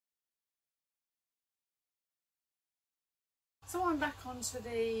So I'm back onto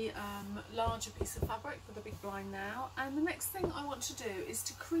the larger piece of fabric for the big blind now, and the next thing I want to do is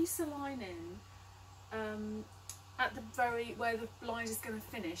to crease a line in at the where the blind is going to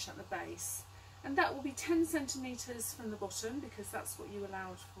finish at the base, and that will be 10 centimetres from the bottom because that's what you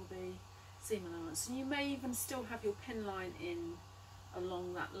allowed for the seam allowance, and you may even still have your pin line in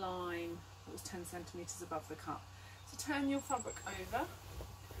along that line that was 10 centimetres above the cut. So turn your fabric over.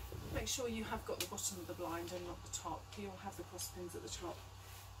 Make sure you have got the bottom of the blind and not the top. You'll have the cross pins at the top.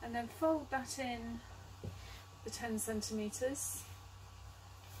 And then fold that in the 10 centimetres.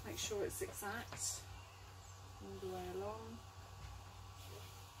 Make sure it's exact all the way along.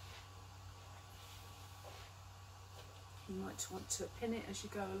 You might want to pin it as you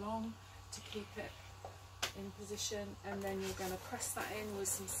go along to keep it in position, and then you're going to press that in with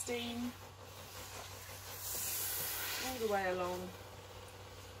some steam all the way along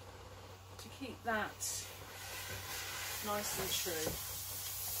to keep that nice and true.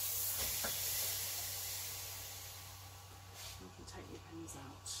 You can take your pins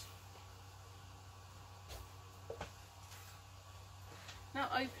out. Now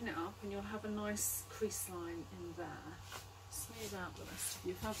open it up and you'll have a nice crease line in there. Smooth out the rest of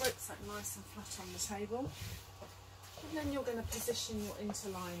your fabric so it's nice and flat on the table. And then you're going to position your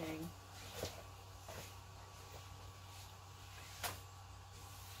interlining.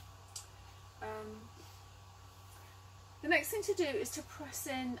 The next thing to do is to press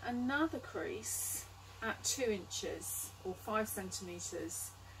in another crease at 2 inches or 5 centimetres,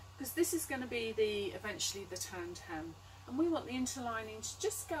 because this is going to be eventually the turned hem, and we want the interlining to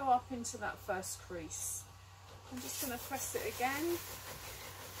just go up into that first crease. I'm just going to press it again,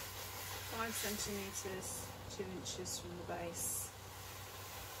 5 centimetres, 2 inches from the base.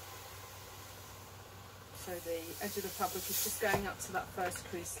 So the edge of the fabric is just going up to that first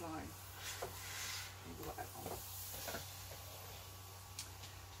crease line.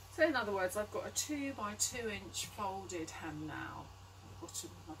 So in other words, I've got a 2 by 2 inch folded hem now at the bottom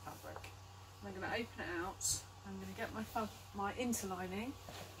of my fabric. And I'm going to open it out. I'm going to get my interlining,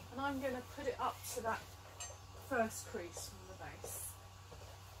 and I'm going to put it up to that first crease from the base.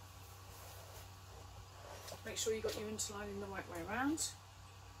 Make sure you got your interlining the right way around.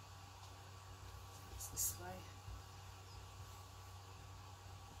 It's this way.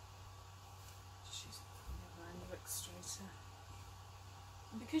 Just use the other end of it straighter.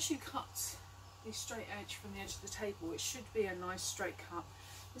 And because you cut the straight edge from the edge of the table, it should be a nice straight cut.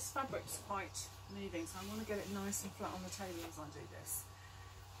 This fabric's quite moving, so I want to get it nice and flat on the table as I do this.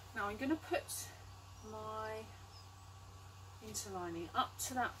 Now I'm going to put my interlining up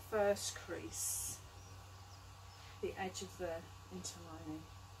to that first crease, the edge of the interlining.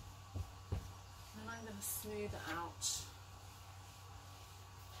 And then I'm going to smooth it out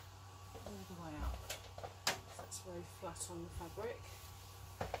all the way up. So it's very flat on the fabric.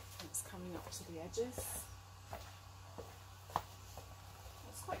 It's coming up to the edges.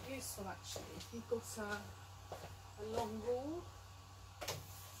 It's quite useful actually if you've got a long rule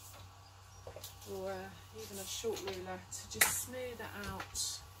or even a short ruler to just smooth it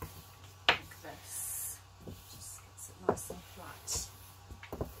out like this. Just gets it nice and flat.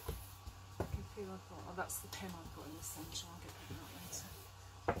 I can feel I've got, oh that's the pin I've got in the centre, I'll get that out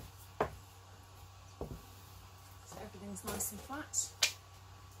later. So everything's nice and flat.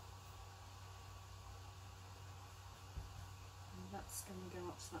 That's going to go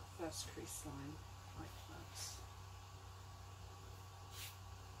up to that first crease line like that.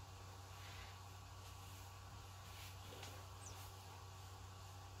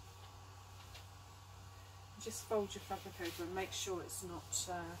 Just fold your fabric over and make sure it's not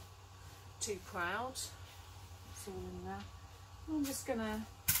too proud. It's all in there. I'm just going to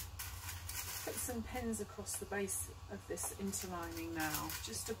put some pins across the base of this interlining now,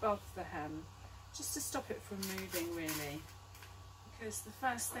 just above the hem, just to stop it from moving really. Because the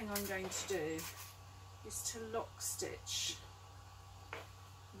first thing I'm going to do is to lock stitch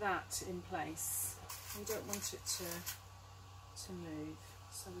that in place. We don't want it to move,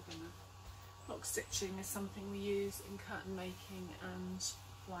 so we're going to, lock stitching is something we use in curtain making and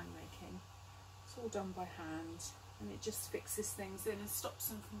blind making. It's all done by hand, and it just fixes things in and stops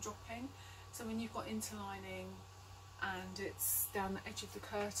them from dropping. So when you've got interlining and it's down the edge of the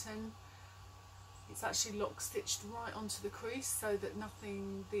curtain, it's actually lock stitched right onto the crease so that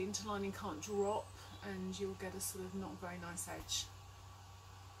the interlining can't drop, and you'll get a sort of not very nice edge.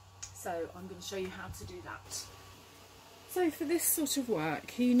 So I'm going to show you how to do that. So for this sort of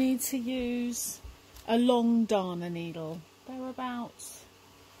work you need to use a long darner needle. They're about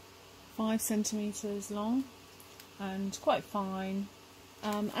 5 centimetres long and quite fine,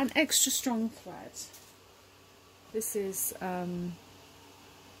 and extra strong thread. This is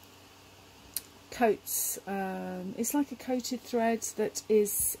coats, it's like a coated thread that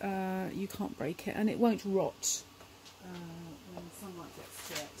is, you can't break it and it won't rot when sunlight gets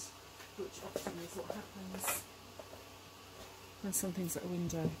to it, which often is what happens when something's at a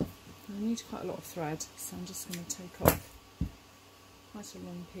window. I need quite a lot of thread, so I'm just going to take off quite a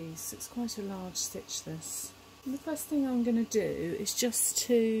long piece. It's quite a large stitch, this. And the first thing I'm going to do is just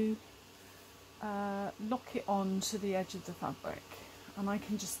to lock it on to the edge of the fabric, and I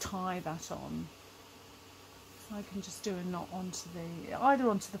can just tie that on. So I can just do a knot onto either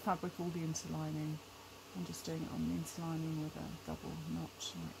onto the fabric or the interlining. I'm just doing it on the interlining with a double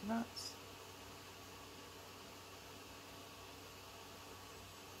knot like that.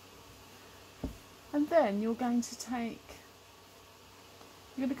 And then you're going to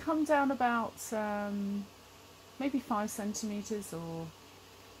come down about maybe 5 centimetres or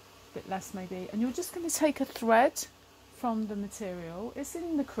a bit less maybe, and you're just going to take a thread from the material, it's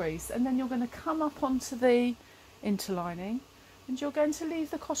in the crease, and then you're going to come up onto the interlining and you're going to leave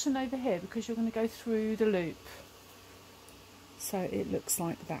the cotton over here because you're going to go through the loop. So it looks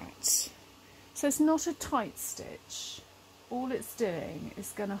like that. So it's not a tight stitch, all it's doing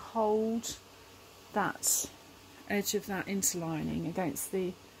is going to hold that edge of that interlining against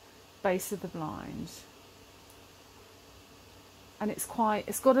the base of the blind, and it's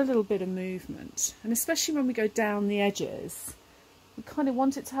got a little bit of movement, and especially when we go down the edges we kind of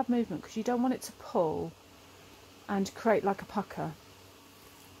want it to have movement because you don't want it to pull and create like a pucker.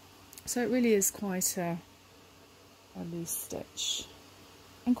 So it really is quite a loose stitch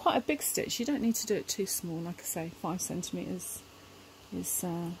and quite a big stitch. You don't need to do it too small, like I say, 5 centimetres is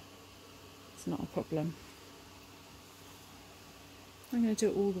it's not a problem. I'm going to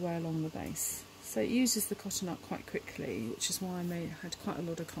do it all the way along the base. So it uses the cotton up quite quickly, which is why I had quite a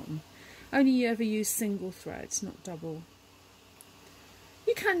lot of cotton. Only ever use single threads, not double.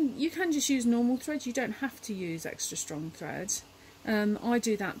 You can just use normal thread, you don't have to use extra strong thread. I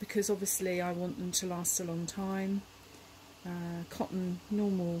do that because obviously I want them to last a long time. Cotton,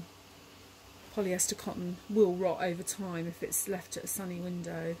 normal polyester cotton, will rot over time if it's left at a sunny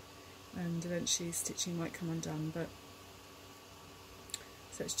window, and eventually stitching might come undone. But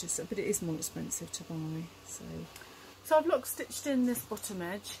so it's just, but it is more expensive to buy. So I've lock stitched in this bottom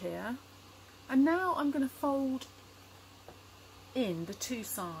edge here, and now I'm going to fold in the 2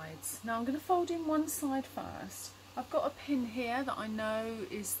 sides. Now I'm going to fold in one side first. I've got a pin here that I know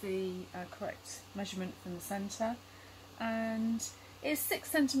is the correct measurement from the centre, and it's 6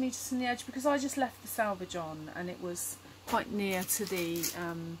 centimetres from the edge because I just left the selvage on and it was quite near to the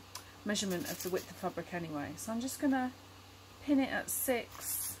measurement of the width of fabric anyway. So I'm just going to pin it at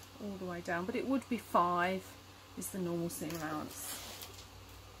 6 all the way down, but it would be 5 is the normal seam allowance.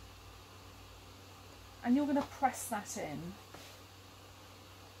 And you're going to press that in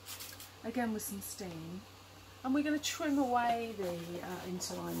again with some steam, and we're going to trim away the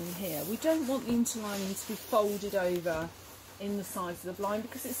interlining here. We don't want the interlining to be folded over in the sides of the blind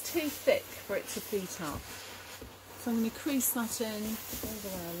because it's too thick for it to pleat up. So I'm going to crease that in all the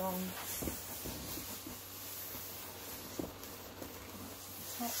way along.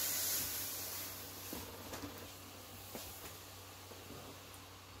 Top.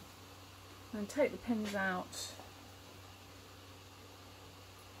 And take the pins out.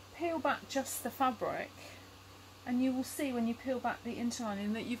 Peel back just the fabric, and you will see when you peel back the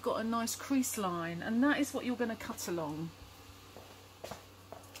interlining that you've got a nice crease line, and that is what you're going to cut along.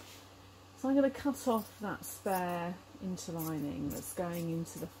 So I'm going to cut off that spare interlining that's going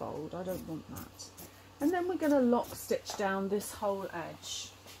into the fold. I don't want that. And then we're going to lock stitch down this whole edge,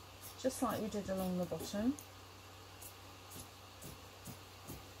 just like we did along the bottom,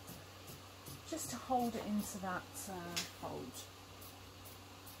 just to hold it into that fold.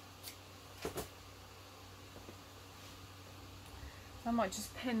 I might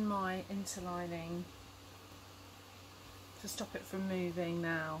just pin my interlining to stop it from moving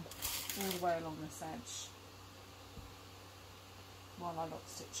now all the way along this edge while I lock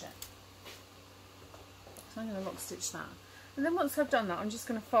stitch it. So I'm going to lock stitch that, and then once I've done that I'm just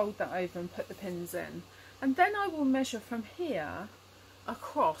going to fold that over and put the pins in, and then I will measure from here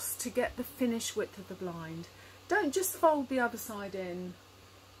across to get the finished width of the blind. Don't just fold the other side in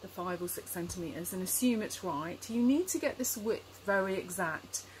the 5 or 6 centimetres and assume it's right. You need to get this width very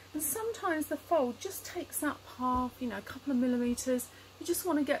exact, and sometimes the fold just takes up half, you know, a couple of millimetres. You just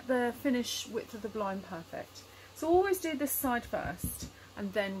want to get the finished width of the blind perfect. So always do this side first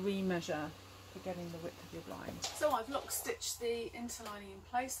and then re-measure for getting the width of your blind. So I've lock stitched the interlining in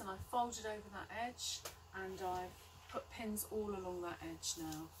place, and I've folded over that edge, and I've put pins all along that edge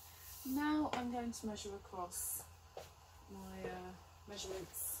now. Now I'm going to measure across my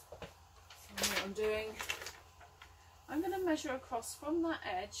measurements. So what I'm doing, I'm going to measure across from that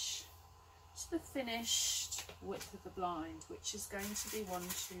edge to the finished width of the blind, which is going to be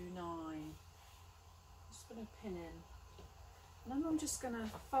 129. Just going to pin in, and then I'm just going to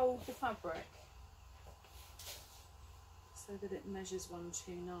fold the fabric so that it measures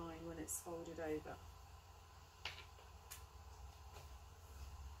 129 when it's folded over.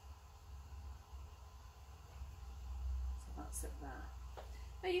 So that's it there.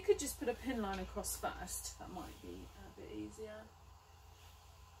 Now you could just put a pin line across first, that might be a bit easier.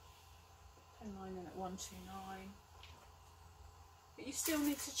 Pin line in at 129. But you still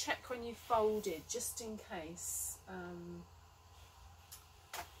need to check when you folded, just in case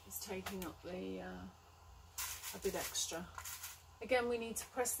it's taking up the a bit extra. Again, we need to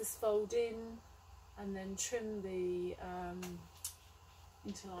press this fold in and then trim the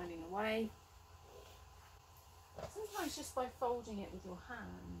interlining away. Sometimes just by folding it with your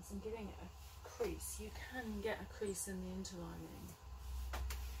hands and giving it a crease, you can get a crease in the interlining,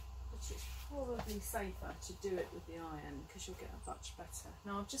 which is probably safer to do it with the iron because you'll get a much better.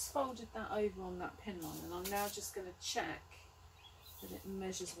 Now I've just folded that over on that pin line, and I'm now just going to check that it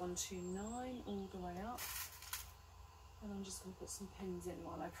measures 129 all the way up, and I'm just going to put some pins in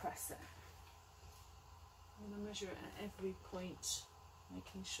while I press it. I'm going to measure it at every point,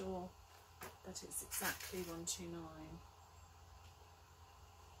 making sure that it's exactly 129.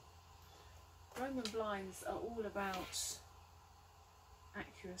 Roman blinds are all about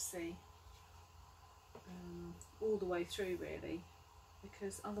accuracy all the way through, really,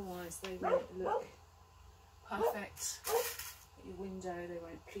 because otherwise they won't look perfect at your window, they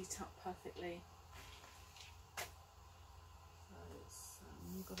won't pleat up perfectly. So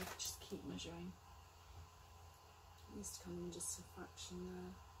you've got to just keep measuring. It needs to come in just a fraction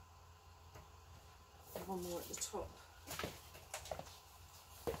there. One more at the top.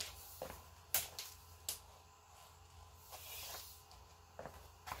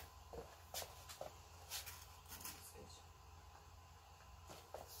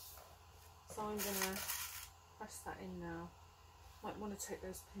 So I'm going to press that in now. Might want to take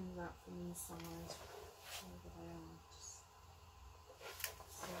those pins out from inside, wherever they are, just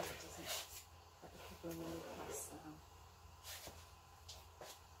so that it doesn't get a problem when you press down.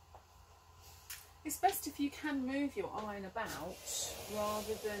 It's best if you can move your iron about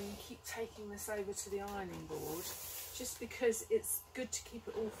rather than keep taking this over to the ironing board, just because it's good to keep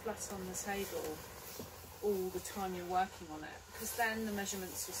it all flat on the table all the time you're working on it, because then the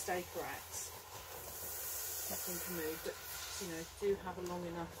measurements will stay correct. Nothing can move, but you know, do have a long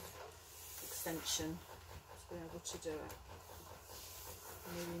enough extension to be able to do it.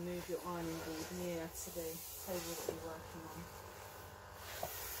 And maybe move your ironing board near to the table that you're working on.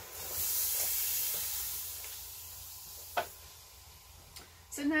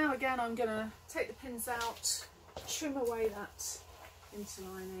 So now again I'm going to take the pins out, trim away that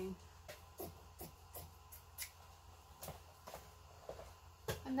interlining,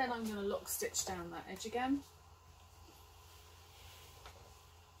 and then I'm going to lock stitch down that edge again.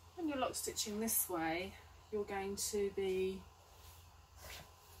 When you're lock stitching this way, you're going to be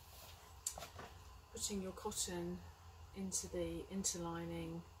putting your cotton into the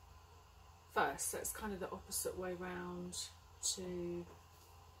interlining first, so it's kind of the opposite way round to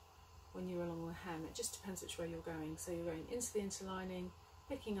when you're along the hem. It just depends which way you're going. So you're going into the interlining,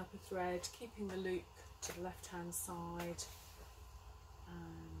 picking up a thread, keeping the loop to the left hand side,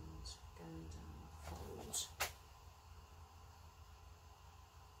 and going down the fold.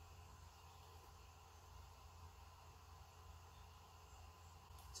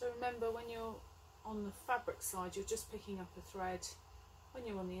 So remember, when you're on the fabric side, you're just picking up a thread. When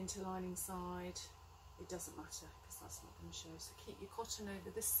you're on the interlining side, it doesn't matter because that's not going to show. So keep your cotton over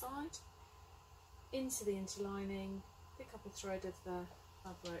this side, into the interlining, pick up a thread of the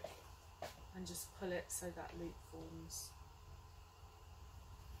fabric and just pull it so that loop forms.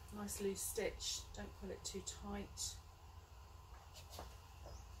 Nice loose stitch, don't pull it too tight.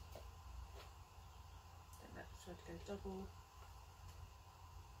 Don't let the thread go double.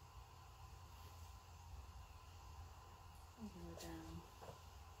 And go down.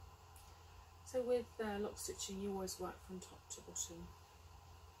 So with lock stitching, you always work from top to bottom.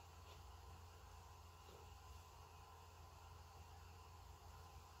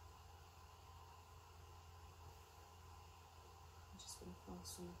 I'm just going to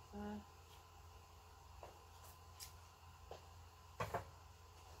fasten it there.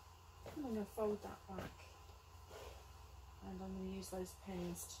 And I'm going to fold that back, and I'm going to use those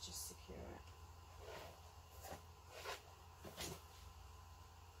pins to just secure it.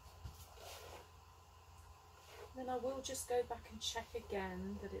 Then I will just go back and check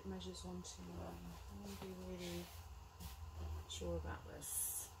again that it measures 129. I want to be really sure about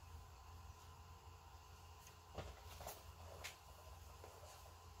this.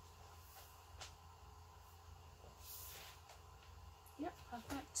 Yep,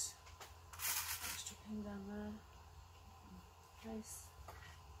 perfect. Extra pin down there. Keep in place.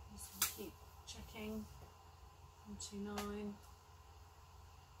 Just keep checking. 129.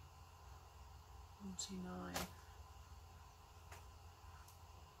 129.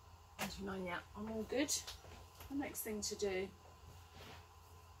 129, yeah, I'm all good. The next thing to do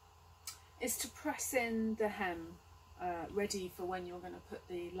is to press in the hem ready for when you're going to put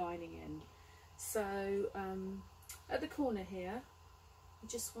the lining in. So at the corner here, you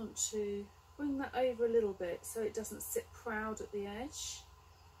just want to bring that over a little bit so it doesn't sit proud at the edge,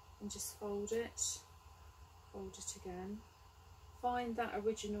 and just fold it again. Find that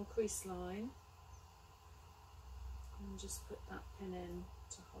original crease line and just put that pin in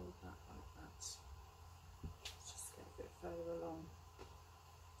to hold that like that. Just get a bit further along.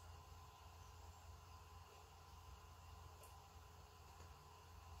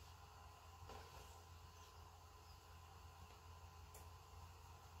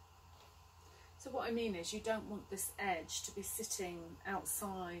 So what I mean is, you don't want this edge to be sitting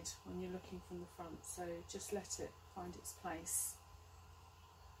outside when you're looking from the front, so just let it find its place.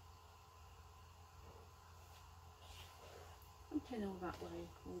 And pin all that way,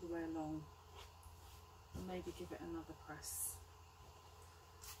 all the way along, and maybe give it another press.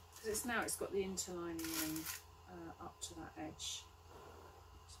 Because it's got the interlining in up to that edge,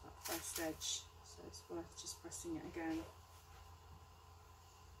 it's that first edge, so it's worth just pressing it again.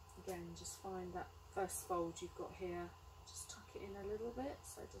 Again, just find that first fold you've got here, just tuck it in a little bit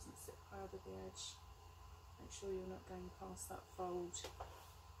so it doesn't sit proud of the edge. Make sure you're not going past that fold.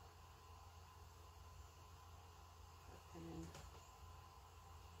 Pin in.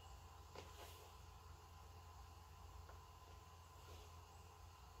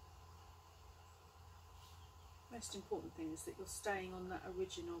 Most important thing is that you're staying on that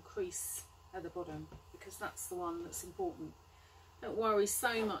original crease at the bottom, because that's the one that's important. Don't worry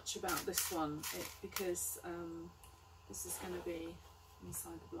so much about this one, because this is going to be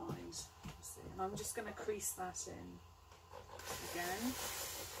inside the blind. See, and I'm just going to crease that in again. A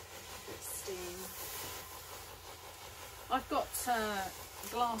bit of steam. I've got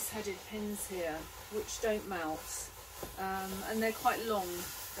glass-headed pins here which don't melt, and they're quite long.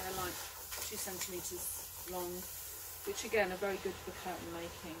 They're like 2 centimetres long, which again are very good for curtain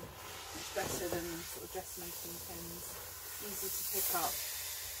making. Much better than sort of dressmaking pins. Easy to pick up,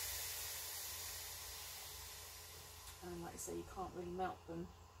 and like I say, you can't really melt them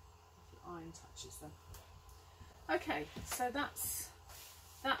if your iron touches them. Okay, so that's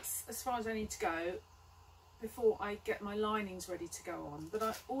as far as I need to go before I get my linings ready to go on.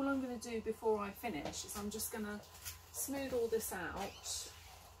 But all I'm going to do before I finish is I'm just going to smooth all this out,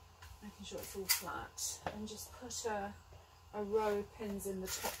 making sure it's all flat, and just put a row of pins in the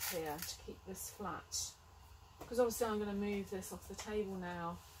top here to keep this flat. Because obviously I'm going to move this off the table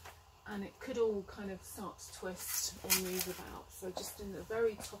now, and it could all kind of start to twist or move about. So just in the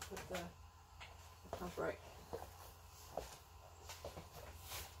very top of the fabric.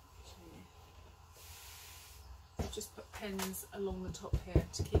 So just put pins along the top here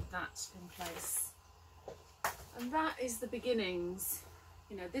to keep that in place. And that is the beginnings.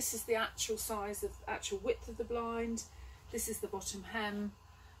 You know, this is the actual size of, actual width of the blind. This is the bottom hem.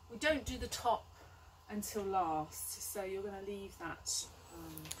 We don't do the top until last, so you're going to leave that.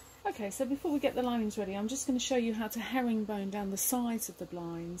 Okay, so before we get the linings ready, I'm just going to show you how to herringbone down the sides of the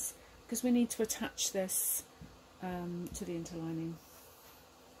blinds, because we need to attach this to the interlining.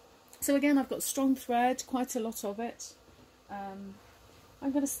 So again, I've got strong thread, quite a lot of it. I'm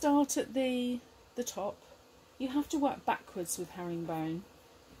going to start at the top. You have to work backwards with herringbone,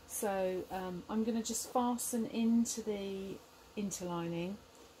 so I'm going to just fasten into the interlining.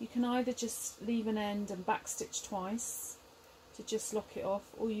 You can either just leave an end and backstitch twice to just lock it off,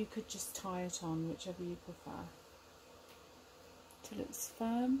 or you could just tie it on, whichever you prefer, till it's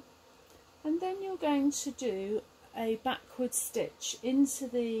firm. And then you're going to do a backward stitch into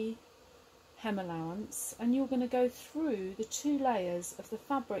the hem allowance, and you're going to go through the 2 layers of the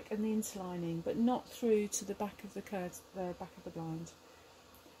fabric and the interlining, but not through to the back of the back of the blind.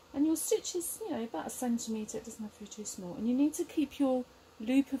 And your stitch is, you know, about 1 centimetre. It doesn't have to be too small, and you need to keep your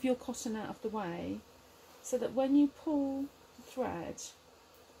loop of your cotton out of the way, so that when you pull the thread,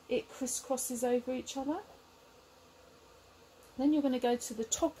 it crisscrosses over each other. Then you're going to go to the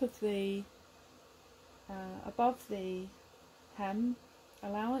top of the above the hem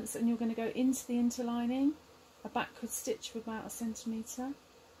allowance, and you're going to go into the interlining a backward stitch of about 1 centimetre,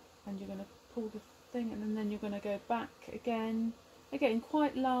 and you're going to pull the thing, and then you're going to go back again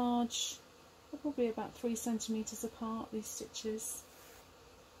quite large. They're probably about 3 centimetres apart, these stitches,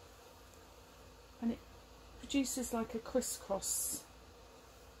 and it produces like a crisscross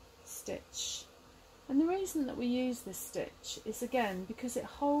stitch. And the reason that we use this stitch is, again, because it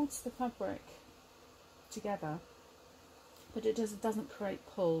holds the fabric together, but it doesn't create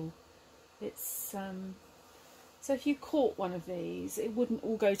pull. It's so if you caught one of these, it wouldn't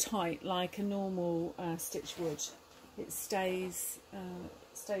all go tight like a normal stitch would. It stays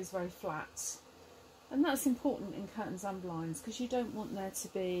very flat, and that's important in curtains and blinds because you don't want there to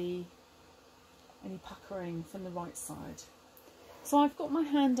be any puckering from the right side. So I've got my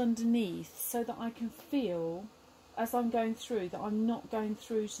hand underneath so that I can feel as I'm going through that I'm not going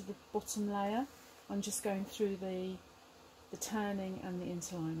through to the bottom layer. I'm just going through the turning and the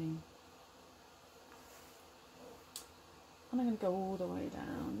interlining. And I'm going to go all the way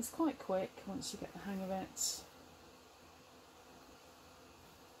down. It's quite quick once you get the hang of it.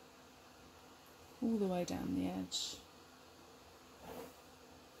 All the way down the edge.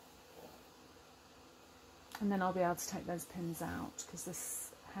 And then I'll be able to take those pins out because this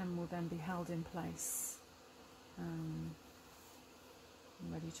hem will then be held in place. I'm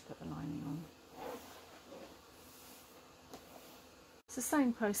ready to put the lining on. It's the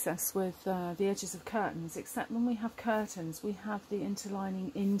same process with the edges of curtains, except when we have curtains we have the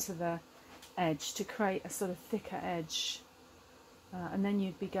interlining into the edge to create a sort of thicker edge, and then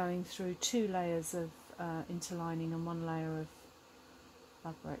you'd be going through 2 layers of interlining and 1 layer of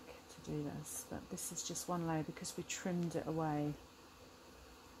fabric to do this, but this is just 1 layer because we trimmed it away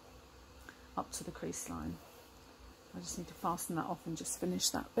up to the crease line. I just need to fasten that off and just finish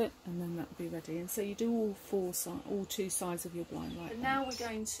that bit, and then that'll be ready. And so you do all 2 sides of your blind like that. Now we're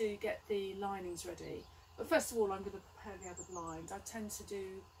going to get the linings ready. But first of all, I'm going to prepare the other blind. I tend to do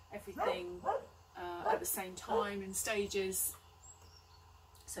everything at the same time in stages.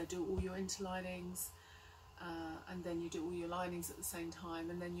 So do all your interlinings, and then you do all your linings at the same time,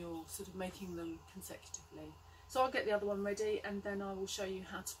 and then you're sort of making them consecutively. So I'll get the other one ready, and then I will show you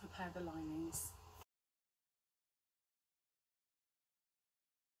how to prepare the linings.